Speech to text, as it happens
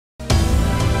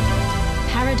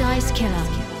Paradise Killer.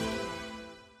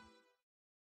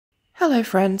 Hello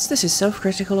friends, this is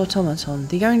Self-Critical Automaton,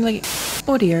 the only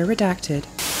audio redacted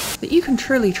that you can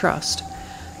truly trust.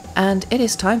 And it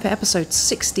is time for episode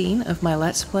 16 of my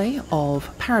Let's Play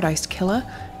of Paradise Killer,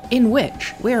 in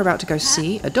which we are about to go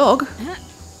see a dog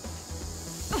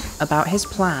about his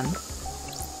plan.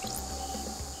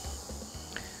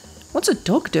 What's a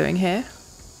dog doing here?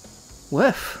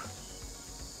 Woof.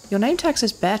 Your name tag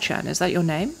says Bear-chan. Is that your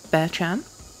name? Bear-chan?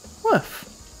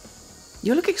 Woof.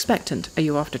 You look expectant. Are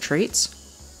you after treats?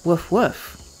 Woof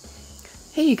woof.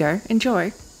 Here you go.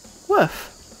 Enjoy.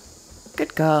 Woof.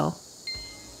 Good girl.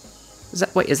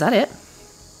 Wait, is that it?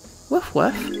 Woof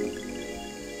woof.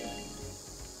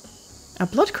 A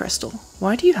blood crystal.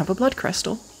 Why do you have a blood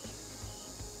crystal?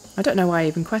 I don't know why I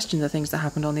even question the things that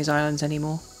happened on these islands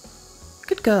anymore.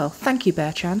 Good girl. Thank you,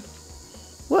 Bear-chan.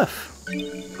 Woof.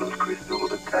 Blood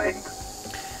crystal obtained.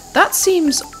 That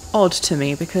seems odd to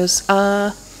me because,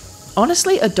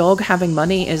 honestly, a dog having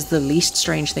money is the least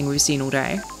strange thing we've seen all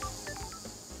day.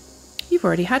 You've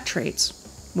already had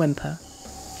treats. Whimper.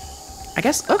 I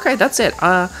guess, okay, that's it.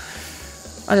 I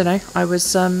don't know. I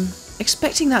was,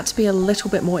 expecting that to be a little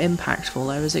bit more impactful.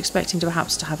 I was expecting to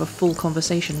perhaps to have a full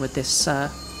conversation with this,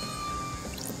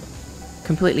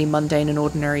 completely mundane and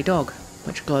ordinary dog,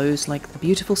 which glows like the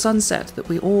beautiful sunset that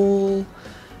we all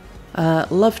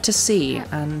love to see,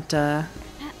 and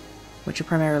which are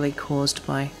primarily caused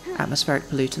by atmospheric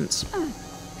pollutants.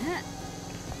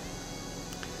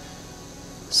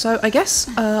 So I guess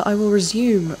I will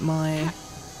resume my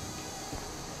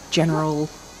general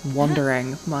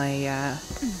wandering, my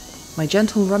my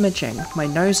gentle rummaging, my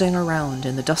nosing around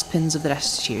in the dustbins of the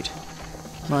destitute,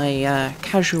 my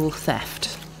casual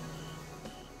theft.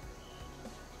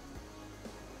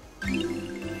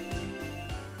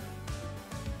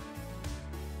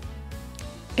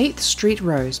 8th Street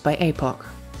Rose by Epoch.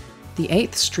 The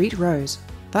 8th Street Rose.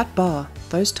 That bar.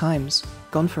 Those times.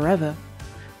 Gone forever.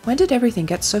 When did everything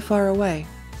get so far away?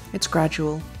 It's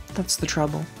gradual. That's the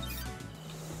trouble.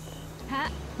 I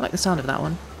like the sound of that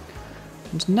one.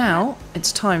 And now,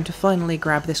 it's time to finally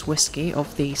grab this whiskey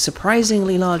of the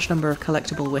surprisingly large number of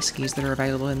collectible whiskies that are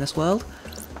available in this world,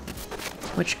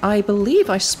 which I believe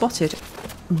I spotted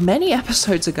many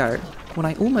episodes ago when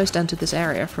I almost entered this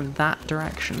area from that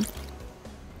direction.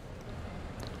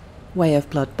 Way of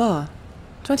Blood Bar.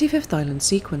 25th Island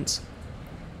sequence.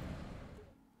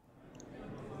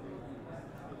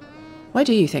 Why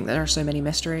do you think there are so many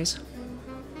mysteries?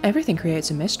 Everything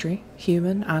creates a mystery.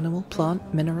 Human, animal,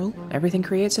 plant, mineral, everything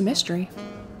creates a mystery.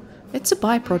 It's a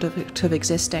byproduct of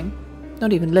existing.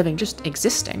 Not even living, just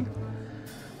existing.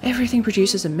 Everything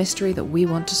produces a mystery that we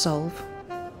want to solve.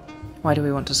 Why do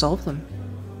we want to solve them?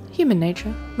 Human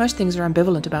nature. Most things are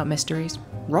ambivalent about mysteries.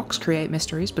 Rocks create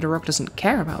mysteries, but a rock doesn't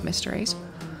care about mysteries.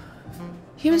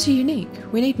 Humans are unique.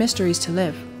 We need mysteries to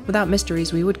live. Without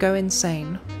mysteries, we would go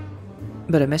insane.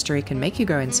 But a mystery can make you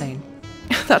go insane.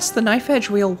 That's the knife edge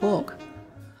we all walk.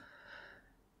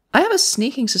 I have a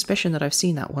sneaking suspicion that I've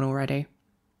seen that one already.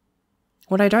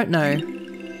 What I don't know...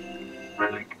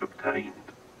 Relic obtained.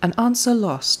 An answer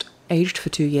lost. Aged for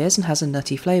 2 years and has a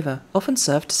nutty flavour. Often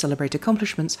served to celebrate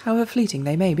accomplishments, however fleeting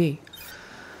they may be.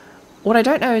 What I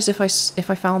don't know is if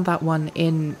I found that one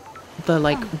in the,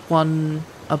 like, one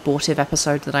abortive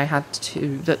episode that I had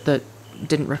to... that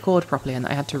didn't record properly and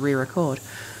that I had to re-record.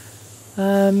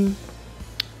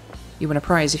 You win a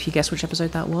prize if you guess which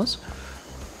episode that was.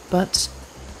 But...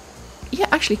 yeah,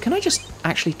 actually, can I just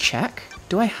actually check?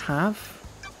 Do I have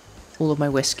all of my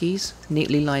whiskies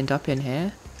neatly lined up in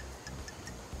here?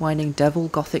 Whining Devil,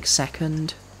 Gothic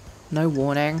Second, no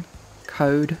warning,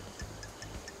 code.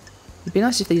 It'd be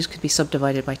nice if these could be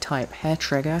subdivided by type. Hair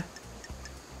Trigger,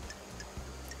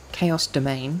 Chaos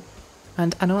Domain,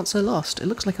 and An Answer Lost. It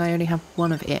looks like I only have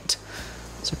one of it.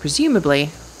 So presumably,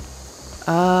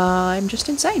 I'm just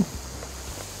insane.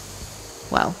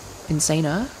 Well,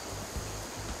 insaner.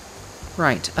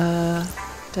 Right,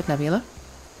 Dead Nebula.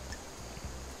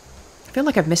 I feel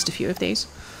like I've missed a few of these.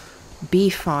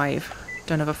 B5.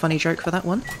 Don't have a funny joke for that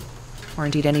one. Or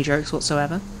indeed any jokes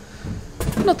whatsoever.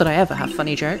 Not that I ever have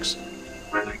funny jokes.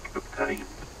 Relic obtained.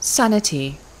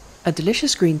 Sanity. A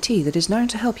delicious green tea that is known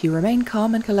to help you remain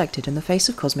calm and collected in the face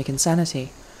of cosmic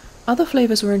insanity. Other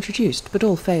flavours were introduced, but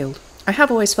all failed. I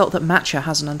have always felt that matcha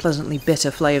has an unpleasantly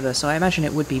bitter flavour, so I imagine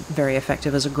it would be very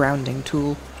effective as a grounding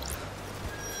tool.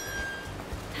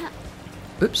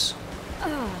 Oops.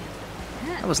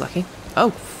 That was lucky.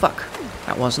 Oh, fuck.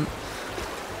 That wasn't.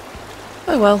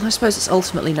 Oh well, I suppose it's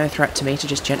ultimately no threat to me to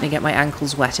just gently get my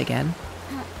ankles wet again.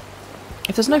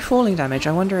 If there's no falling damage,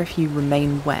 I wonder if you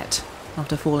remain wet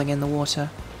after falling in the water.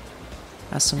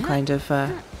 as some kind of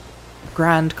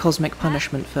grand cosmic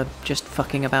punishment for just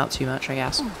fucking about too much, I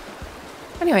guess.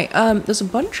 Anyway, there's a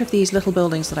bunch of these little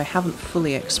buildings that I haven't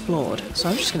fully explored, so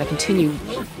I'm just going to continue...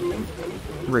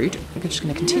 Rude. I'm just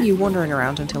going to continue wandering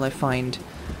around until I find...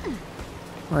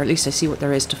 Or at least I see what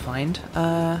there is to find.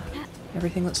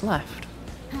 Everything that's left.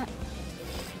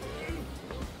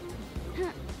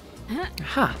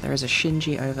 Aha, there is a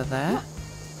Shinji over there.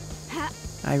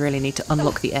 I really need to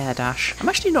unlock the air dash. I'm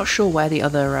actually not sure where the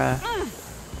other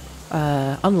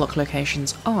unlock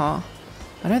locations are.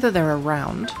 I know that they're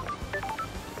around.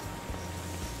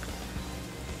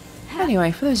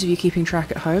 Anyway, for those of you keeping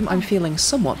track at home, I'm feeling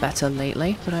somewhat better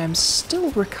lately, but I am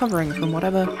still recovering from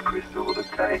whatever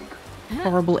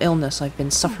horrible illness I've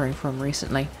been suffering from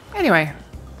recently. Anyway,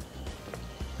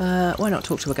 why not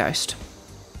talk to a ghost?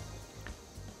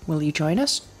 Will you join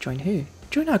us? Join who?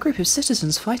 Join our group of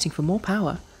citizens fighting for more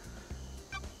power.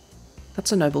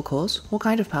 That's a noble cause. What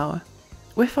kind of power?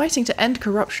 We're fighting to end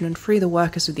corruption and free the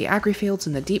workers of the agri-fields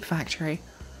and the deep factory.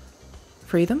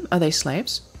 Free them? Are they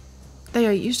slaves? They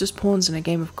are used as pawns in a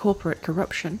game of corporate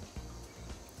corruption.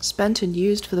 Spent and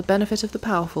used for the benefit of the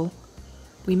powerful.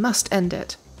 We must end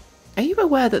it. Are you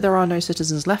aware that there are no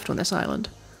citizens left on this island?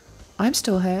 I'm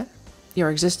still here. Your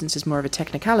existence is more of a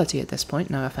technicality at this point,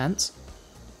 no offense.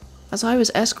 As I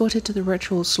was escorted to the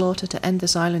ritual slaughter to end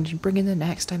this island and bring in the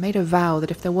next, I made a vow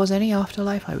that if there was any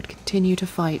afterlife, I would continue to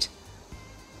fight.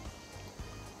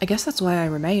 I guess that's why I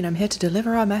remain. I'm here to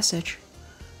deliver our message.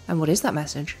 And what is that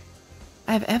message?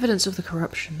 I have evidence of the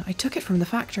corruption. I took it from the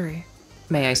factory.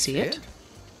 May I see it?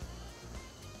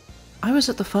 I was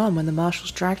at the farm when the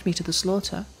marshals dragged me to the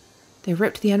slaughter. They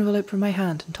ripped the envelope from my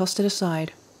hand and tossed it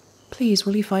aside. Please,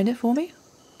 will you find it for me?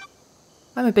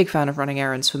 I'm a big fan of running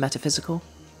errands for Metaphysical.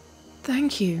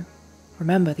 Thank you.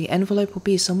 Remember, the envelope will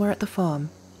be somewhere at the farm.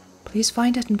 Please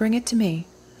find it and bring it to me.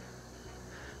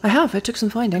 I have. It took some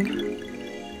finding.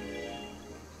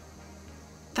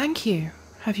 Thank you.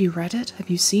 Have you read it? Have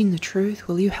you seen the truth?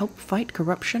 Will you help fight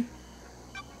corruption?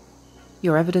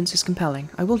 Your evidence is compelling.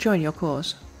 I will join your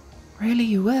cause. Really,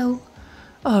 you will?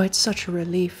 Oh, it's such a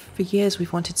relief. For years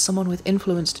we've wanted someone with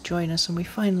influence to join us, and we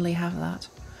finally have that.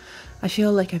 I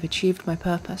feel like I've achieved my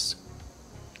purpose.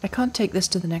 I can't take this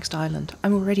to the next island.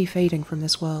 I'm already fading from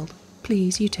this world.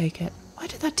 Please, you take it. Why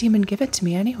did that demon give it to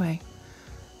me anyway?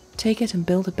 Take it and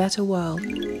build a better world.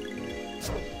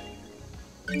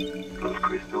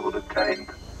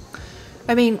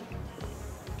 I mean,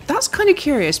 that's kind of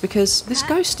curious because this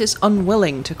ghost is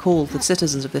unwilling to call the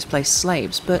citizens of this place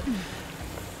slaves, but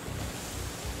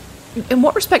in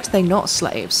what respect are they not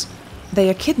slaves? They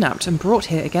are kidnapped and brought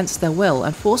here against their will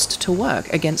and forced to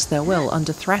work against their will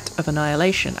under threat of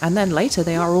annihilation, and then later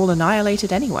they are all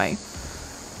annihilated anyway.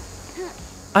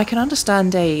 I can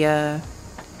understand a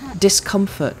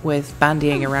discomfort with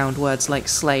bandying around words like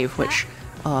slave, which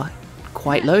are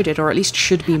quite loaded, or at least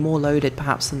should be more loaded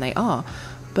perhaps than they are,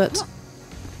 but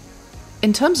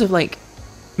in terms of like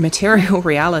material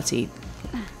reality,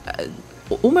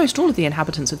 almost all of the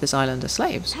inhabitants of this island are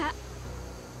slaves.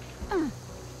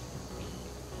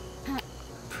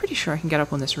 Pretty sure I can get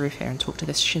up on this roof here and talk to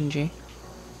this Shinji.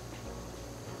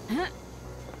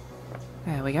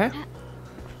 There we go.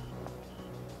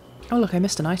 Oh look, I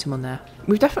missed an item on there.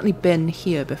 We've definitely been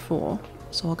here before,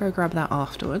 so I'll go grab that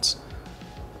afterwards.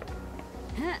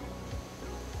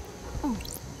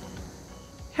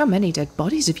 How many dead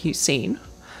bodies have you seen?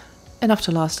 Enough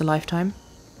to last a lifetime.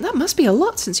 That must be a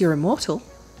lot since you're immortal.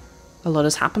 A lot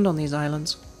has happened on these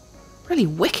islands. Really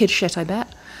wicked shit, I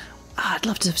bet. Ah, I'd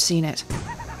love to have seen it.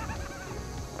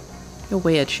 You're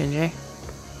weird, Shinji.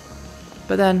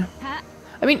 But then...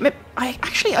 I mean,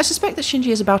 I suspect that Shinji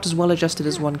is about as well adjusted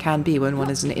as one can be when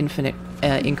one is an infinite,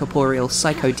 incorporeal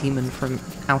psycho-demon from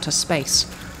outer space.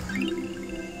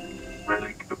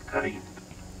 Relic obtained.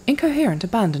 Incoherent,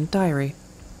 abandoned diary.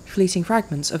 Fleeting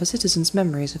fragments of a citizen's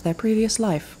memories of their previous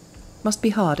life. Must be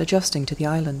hard adjusting to the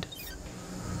island.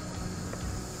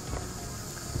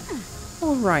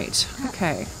 Alright,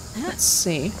 okay. Let's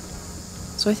see.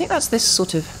 So I think that's this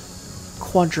sort of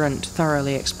quadrant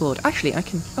thoroughly explored. Actually, I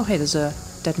can... Oh, hey, there's a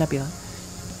dead nebula.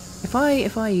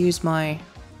 If I use my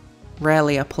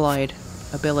rarely applied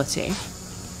ability...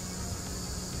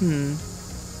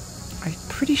 I'm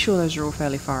pretty sure those are all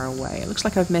fairly far away. It looks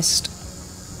like I've missed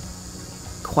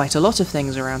quite a lot of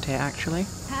things around here, actually.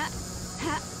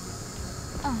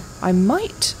 I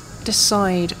might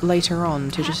decide later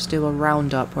on to just do a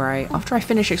roundup where after I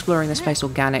finish exploring this place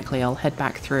organically, I'll head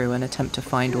back through and attempt to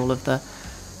find all of the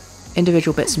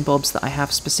individual bits and bobs that I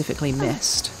have specifically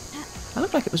missed. I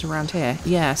look like it was around here.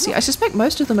 Yeah, see, I suspect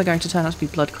most of them are going to turn out to be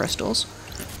blood crystals.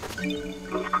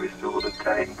 Blood crystals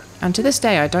obtained. And to this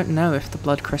day, I don't know if the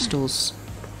blood crystals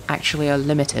actually are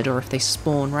limited or if they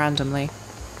spawn randomly.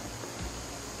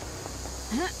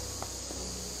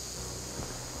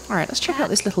 Alright, let's check out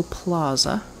this little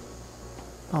plaza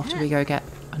after we go get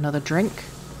another drink.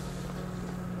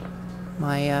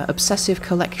 My obsessive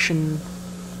collection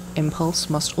impulse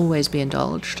must always be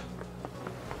indulged.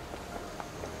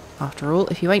 After all,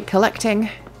 if you ain't collecting,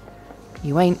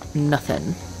 you ain't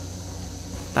nothing.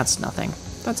 That's nothing.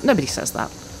 Nobody says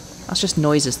that. That's just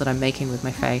noises that I'm making with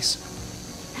my face.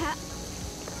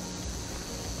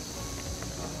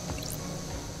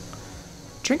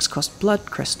 Drinks cost blood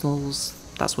crystals.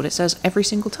 That's what it says every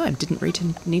single time.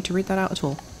 Didn't need to read that out at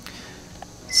all.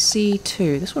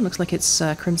 C2. This one looks like it's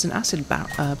Crimson Acid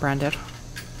branded.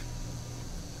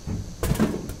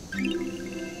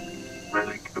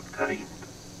 Relic obtained.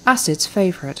 Acid's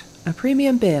favourite. A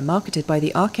premium beer marketed by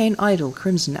the arcane idol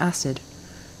Crimson Acid.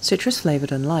 Citrus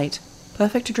flavoured and light.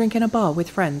 Perfect to drink in a bar with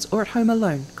friends or at home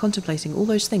alone, contemplating all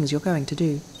those things you're going to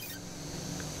do.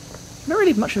 I'm not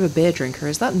really much of a beer drinker.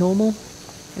 Is that normal?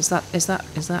 Is that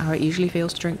how it usually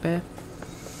feels to drink beer?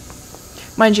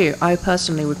 Mind you, I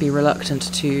personally would be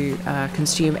reluctant to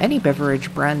consume any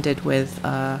beverage branded with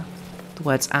the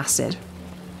words acid.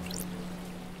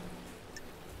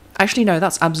 Actually, no,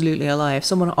 that's absolutely a lie. If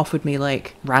someone offered me,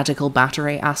 like, radical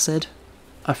battery acid,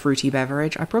 a fruity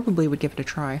beverage, I probably would give it a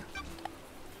try.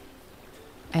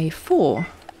 A4,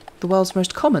 the world's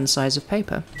most common size of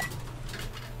paper.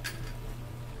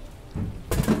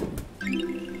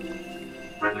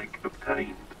 Relic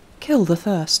obtained. Kill the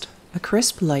thirst. A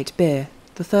crisp, light beer.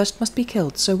 The thirst must be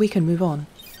killed so we can move on.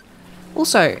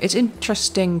 Also, it's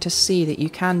interesting to see that you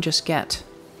can just get...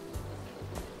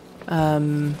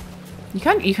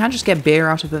 You can just get beer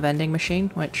out of a vending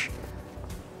machine, which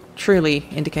truly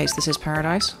indicates this is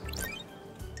paradise.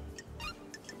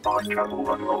 Fast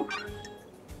travel unlocked.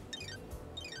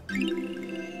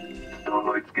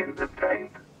 Starlight skins obtained.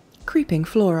 Creeping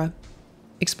flora.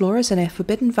 Explorers in a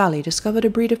forbidden valley discovered a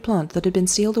breed of plant that had been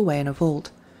sealed away in a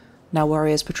vault. Now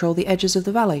warriors patrol the edges of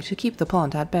the valley to keep the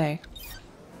plant at bay.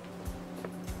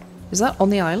 Is that on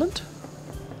the island?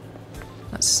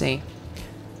 Let's see.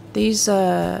 These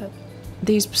tower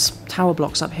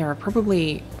blocks up here are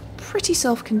probably pretty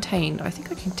self-contained. I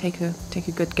think I can take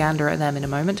a good gander at them in a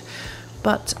moment.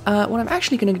 But what I'm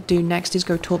actually going to do next is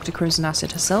go talk to Crimson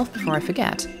Acid herself before I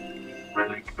forget.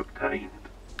 Relic obtained.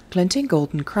 Glinting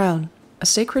golden crown. A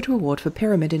sacred reward for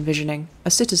pyramid envisioning.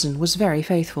 A citizen was very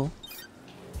faithful.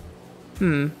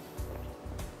 Is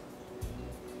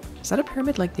that a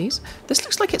pyramid like these? This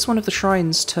looks like it's one of the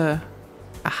shrines to...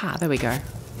 Aha, there we go.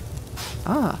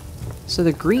 Ah, so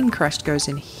the green crest goes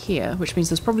in here, which means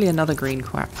there's probably another green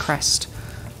crest.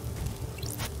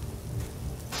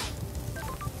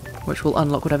 Which will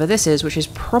unlock whatever this is, which is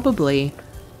probably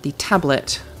the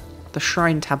tablet, the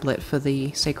shrine tablet for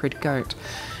the sacred goat.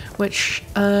 Which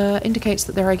indicates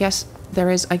that there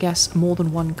is, I guess, more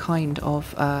than one kind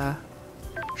of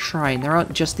shrine. There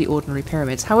aren't just the ordinary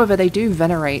pyramids. However, they do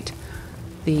venerate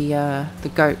the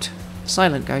goat,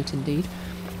 silent goat indeed,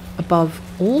 above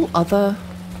all other,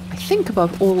 I think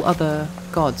above all other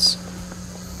gods,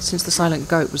 since the silent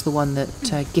goat was the one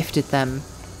that gifted them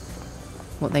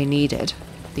what they needed,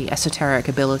 the esoteric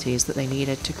abilities that they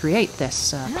needed to create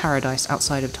this paradise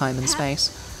outside of time and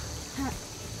space.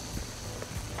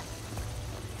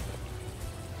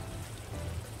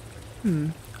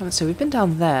 So we've been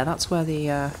down there. That's where the,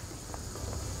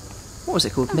 what was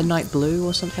it called? Midnight Blue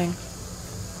or something?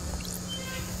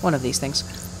 One of these things.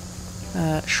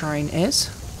 Shrine is.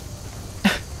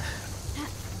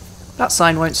 That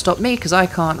sign won't stop me because I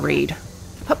can't read.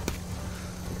 Hup.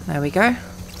 There we go.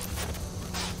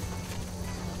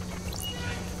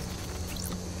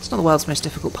 It's not the world's most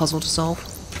difficult puzzle to solve.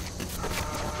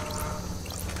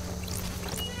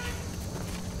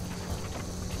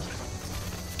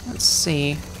 Let's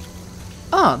see.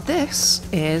 Ah, this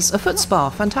is a foot spa.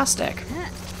 Fantastic.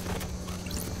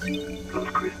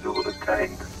 Blood crystals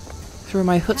obtained. Through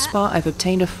my foot spa, I've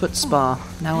obtained a foot spa.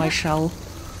 Now I shall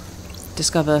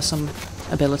discover some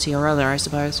ability or other, I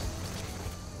suppose.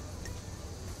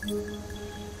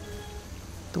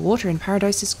 The water in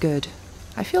paradise is good.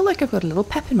 I feel like I've got a little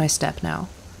pep in my step now.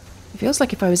 It feels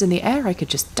like if I was in the air, I could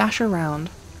just dash around.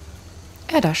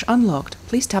 Air dash unlocked.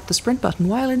 Please tap the sprint button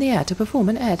while in the air to perform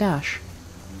an air dash.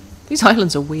 These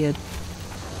islands are weird.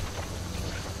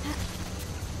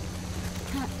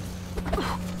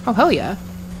 Oh, hell yeah.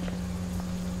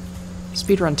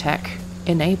 Speedrun tech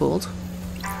enabled.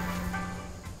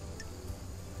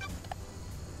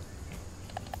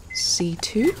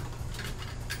 C2.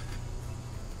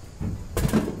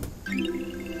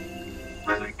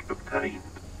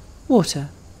 Water.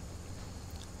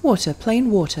 Water,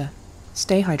 plain water.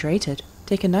 Stay hydrated.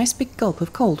 Take a nice big gulp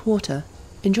of cold water.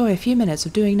 Enjoy a few minutes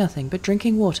of doing nothing but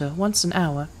drinking water once an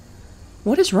hour.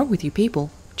 What is wrong with you people?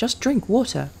 Just drink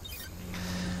water.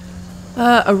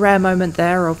 A rare moment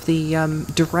there of the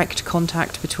direct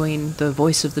contact between the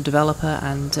voice of the developer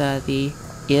and the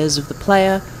ears of the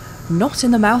player. Not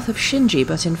in the mouth of Shinji,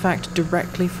 but in fact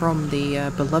directly from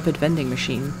the beloved vending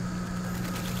machine.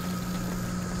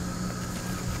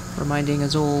 Reminding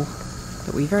us all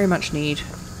that we very much need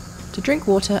to drink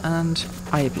water and,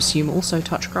 I assume, also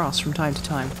touch grass from time to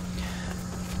time.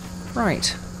 Right,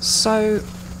 so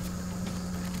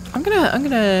I'm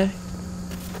gonna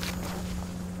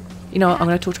you know what, I'm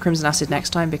gonna talk to Crimson Acid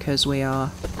next time because we are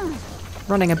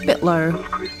running a bit low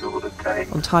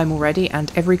on time already,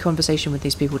 and every conversation with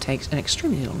these people takes an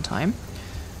extremely long time.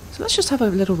 So let's just have a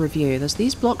little review. There's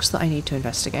these blocks that I need to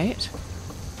investigate.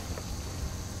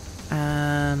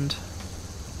 And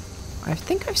I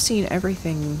think I've seen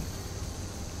everything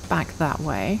back that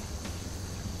way.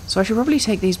 So I should probably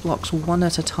take these blocks one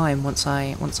at a time once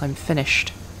I'm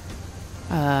finished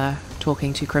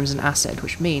talking to Crimson Acid,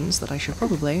 which means that I should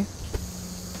probably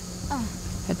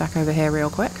head back over here real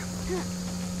quick.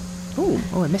 Oh,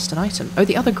 I missed an item. Oh,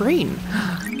 the other green.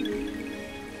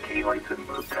 Key item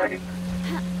obtained.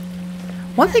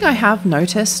 One thing I have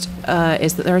noticed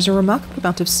is that there is a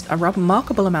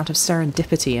remarkable amount of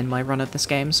serendipity in my run of this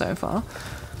game so far.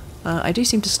 I do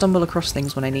seem to stumble across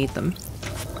things when I need them.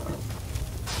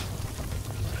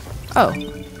 Oh.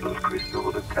 Blood crystal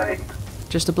obtained.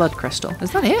 Just a blood crystal.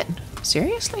 Is that it?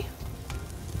 Seriously?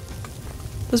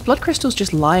 There's blood crystals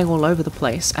just lying all over the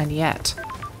place, and yet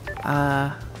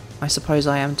I suppose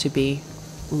I am to be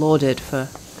lauded for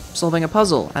solving a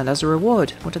puzzle, and as a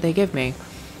reward, what do they give me?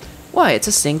 Why, it's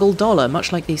 $1,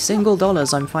 much like these single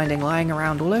dollars I'm finding lying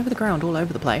around all over the ground, all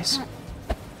over the place.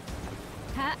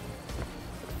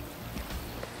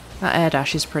 That air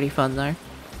dash is pretty fun, though.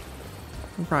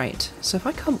 Right, so if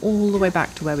I come all the way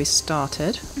back to where we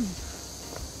started,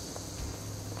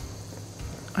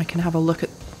 I can have a look at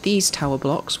these tower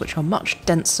blocks, which are much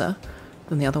denser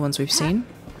than the other ones we've seen.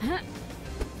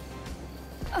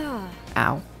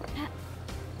 Ow.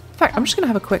 In fact, I'm just going to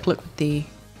have a quick look with the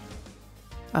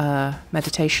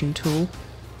meditation tool.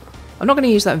 I'm not going to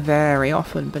use that very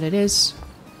often, but it is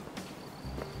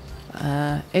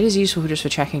useful just for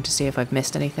checking to see if I've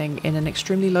missed anything in an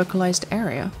extremely localized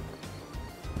area.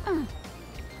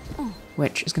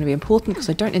 Which is going to be important because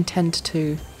I don't intend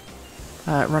to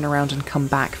run around and come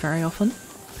back very often.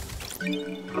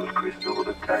 Blood crystal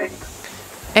obtained.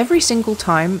 Every single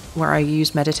time where I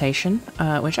use meditation,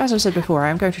 which as I said before, I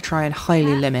am going to try and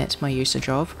highly limit my usage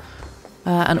of,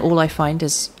 and all I find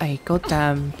is a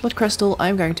goddamn blood crystal,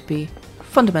 I'm going to be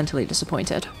fundamentally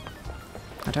disappointed.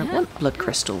 I don't want blood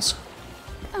crystals.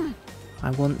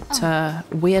 I want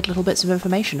weird little bits of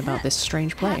information about this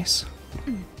strange place.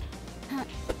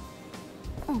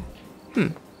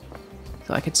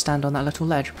 Thought I could stand on that little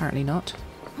ledge, apparently not.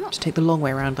 Just take the long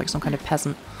way around like some kind of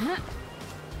peasant.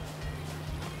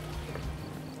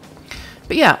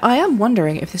 But yeah, I am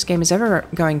wondering if this game is ever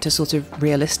going to sort of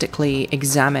realistically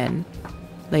examine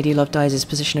Lady Love Dies'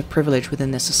 position of privilege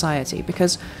within this society,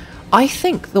 because I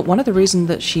think that one of the reasons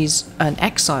that she's an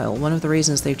exile, one of the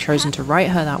reasons they've chosen to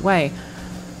write her that way,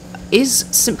 is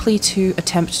simply to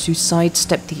attempt to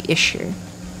sidestep the issue.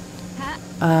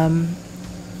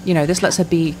 You know, this lets her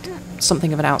be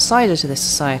something of an outsider to this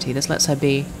society. This lets her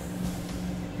be,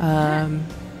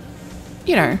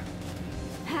 you know,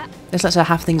 this lets her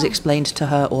have things explained to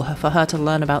her, or for her to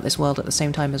learn about this world at the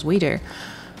same time as we do.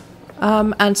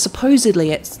 And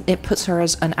supposedly it puts her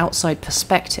as an outside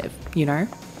perspective, you know?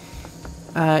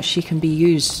 She can be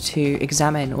used to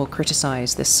examine or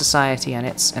criticize this society and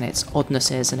its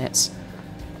oddnesses and its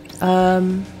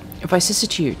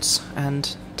vicissitudes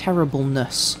and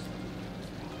terribleness,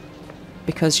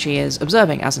 because she is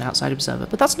observing as an outside observer.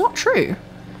 But that's not true.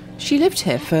 She lived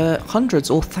here for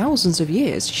hundreds or thousands of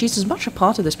years. She's as much a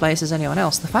part of this place as anyone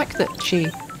else. The fact that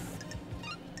she...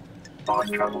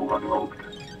 Fast travel unlocked.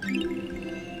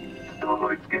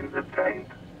 Starlight skins obtained.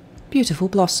 Beautiful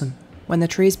blossom. When the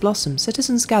trees blossom,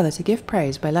 citizens gather to give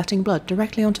praise by letting blood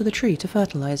directly onto the tree to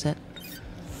fertilize it.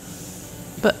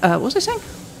 But, what was I saying?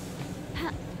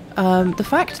 The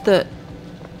fact that...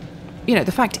 You know,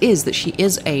 the fact is that she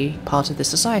is a part of this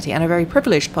society, and a very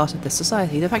privileged part of this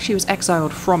society. The fact she was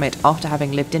exiled from it after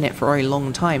having lived in it for a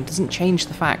long time doesn't change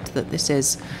the fact that this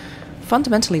is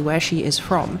fundamentally where she is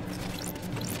from.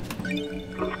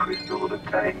 Blood crystal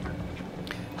obtained.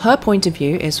 Her point of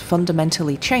view is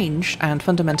fundamentally changed and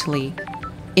fundamentally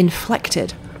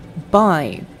inflected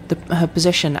by her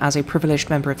position as a privileged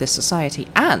member of this society,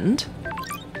 and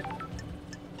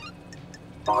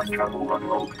Fast travel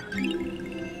unlocked.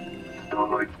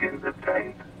 Starlight skins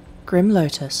obtained. Grim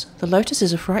Lotus. The lotus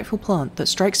is a frightful plant that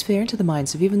strikes fear into the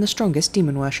minds of even the strongest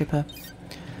demon worshipper.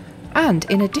 And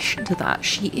in addition to that,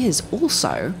 she is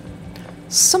also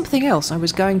something else I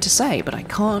was going to say, but I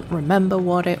can't remember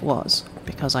what it was,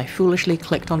 because I foolishly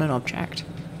clicked on an object.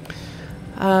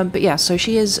 But yeah, so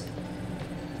she is...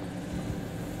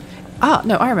 Ah,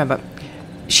 no, I remember.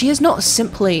 She is not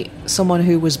simply someone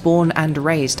who was born and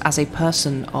raised as a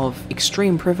person of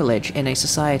extreme privilege in a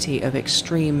society of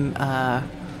extreme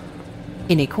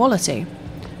inequality.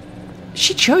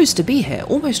 She chose to be here.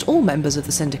 Almost all members of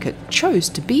the Syndicate chose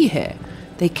to be here.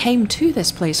 They came to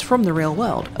this place from the real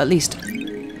world, at least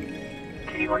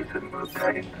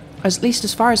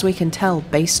as far as we can tell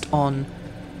based on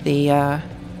the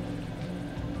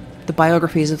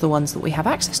biographies of the ones that we have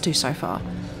access to so far.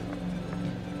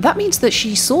 That means that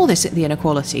she saw this at the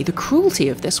inequality, the cruelty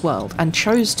of this world, and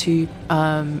chose to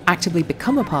actively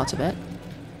become a part of it.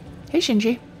 Hey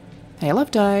Shinji. Hey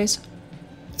Love Dies.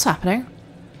 What's happening?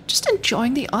 Just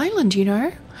enjoying the island, you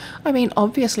know? I mean,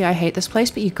 obviously I hate this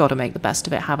place, but you've got to make the best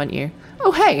of it, haven't you?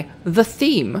 Oh hey, the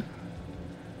theme!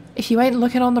 If you ain't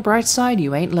looking on the bright side,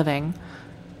 you ain't living.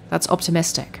 That's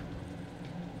optimistic.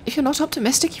 If you're not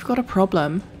optimistic, you've got a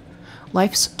problem.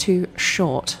 Life's too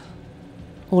short.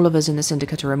 All of us in the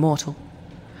Syndicate are immortal.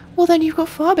 Well then you've got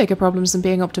far bigger problems than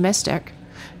being optimistic.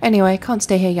 Anyway, can't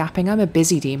stay here yapping, I'm a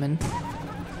busy demon.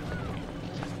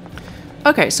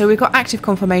 Okay, so we've got active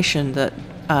confirmation that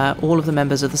all of the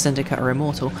members of the Syndicate are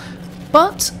immortal.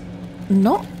 But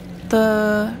not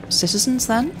the citizens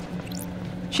then?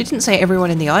 She didn't say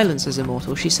everyone in the islands is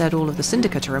immortal, she said all of the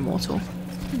Syndicate are immortal.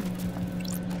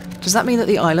 Does that mean that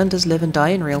the islanders live and die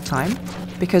in real time?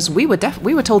 Because we were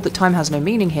told that time has no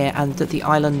meaning here, and that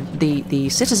the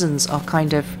citizens are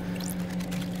kind of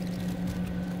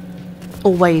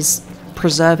always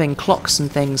preserving clocks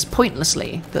and things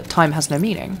pointlessly, that time has no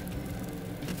meaning.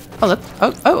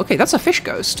 Oh, okay, that's a fish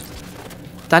ghost.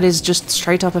 That is just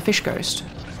straight up a fish ghost.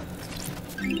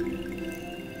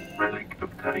 Relic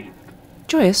obtained.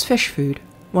 Joyous fish food.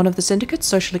 One of the Syndicate's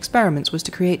social experiments was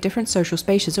to create different social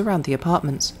spaces around the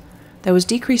apartments. There was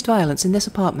decreased violence in this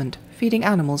apartment. Feeding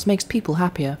animals makes people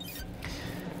happier.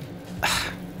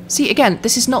 See, again,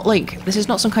 this is not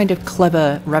some kind of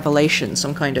clever revelation,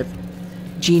 some kind of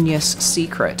genius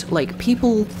secret. Like,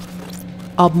 people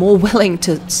are more willing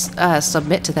to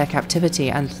submit to their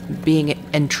captivity and being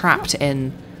entrapped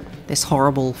in this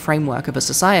horrible framework of a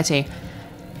society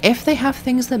if they have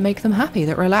things that make them happy,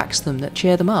 that relax them, that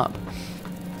cheer them up.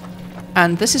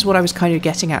 And this is what I was kind of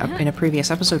getting at in a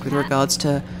previous episode with regards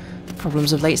to the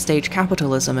problems of late-stage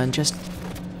capitalism, and just...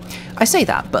 I say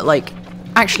that, but like,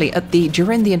 actually,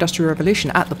 during the Industrial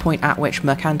Revolution, at the point at which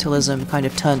mercantilism kind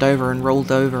of turned over and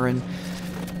rolled over and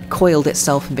coiled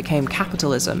itself and became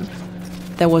capitalism,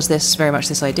 there was very much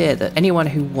this idea that anyone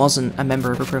who wasn't a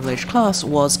member of a privileged class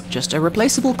was just a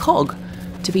replaceable cog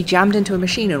to be jammed into a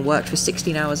machine and worked for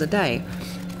 16 hours a day.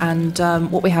 And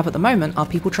what we have at the moment are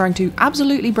people trying to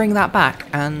absolutely bring that back,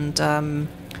 and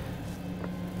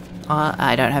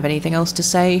I don't have anything else to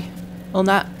say on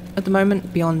that at the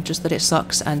moment, beyond just that it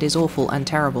sucks and is awful and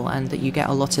terrible, and that you get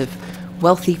a lot of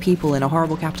wealthy people in a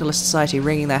horrible capitalist society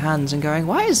wringing their hands and going,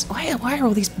 why are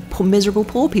all these miserable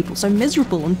poor people so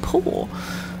miserable and poor?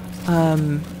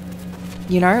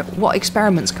 You know, what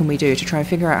experiments can we do to try and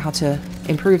figure out how to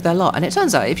improve their lot? And it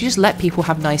turns out if you just let people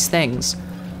have nice things,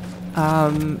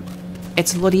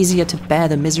 it's a lot easier to bear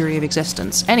the misery of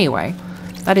existence. Anyway,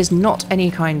 that is not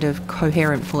any kind of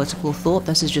coherent political thought.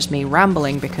 This is just me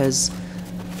rambling because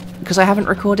I haven't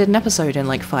recorded an episode in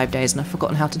like 5 days and I've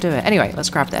forgotten how to do it. Anyway, let's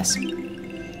grab this.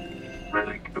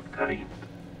 Relic obtained.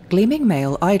 Gleaming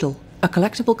Male Idol, a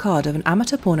collectible card of an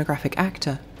amateur pornographic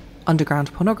actor.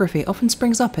 Underground pornography often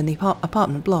springs up in the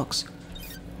apartment blocks.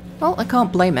 Well, I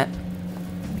can't blame it.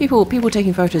 People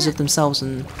taking photos of themselves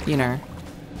and, you know,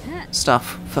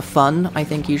 stuff for fun, I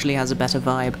think usually has a better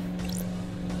vibe.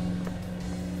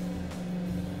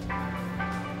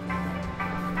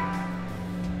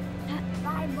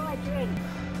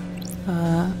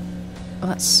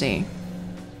 Let's see.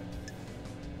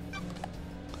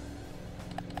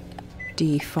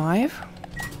 D5?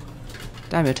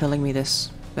 Damn, you're telling me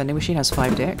this vending machine has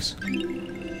 5 dicks.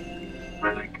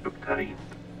 Relic obtained.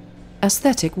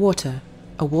 Aesthetic water.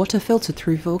 A water filtered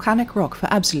through volcanic rock for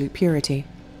absolute purity.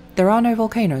 There are no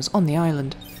volcanoes on the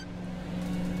island.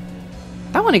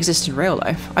 That one exists in real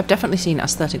life. I've definitely seen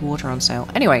aesthetic water on sale.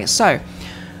 Anyway, so,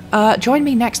 join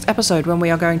me next episode when we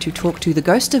are going to talk to the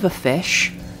ghost of a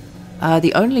fish,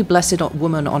 The only blessed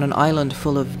woman on an island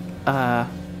full of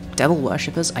devil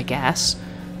worshippers, I guess.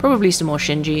 Probably some more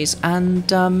Shinjis, and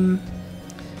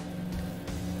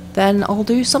then I'll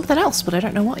do something else, but I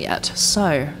don't know what yet.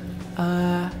 So,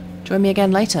 join me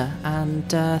again later, and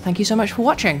thank you so much for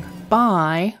watching.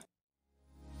 Bye!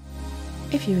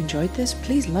 If you enjoyed this,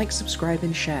 please like, subscribe,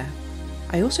 and share.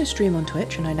 I also stream on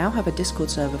Twitch, and I now have a Discord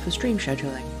server for stream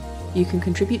scheduling. You can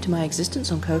contribute to my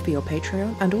existence on Ko-fi or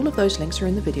Patreon, and all of those links are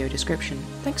in the video description.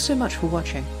 Thanks so much for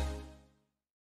watching.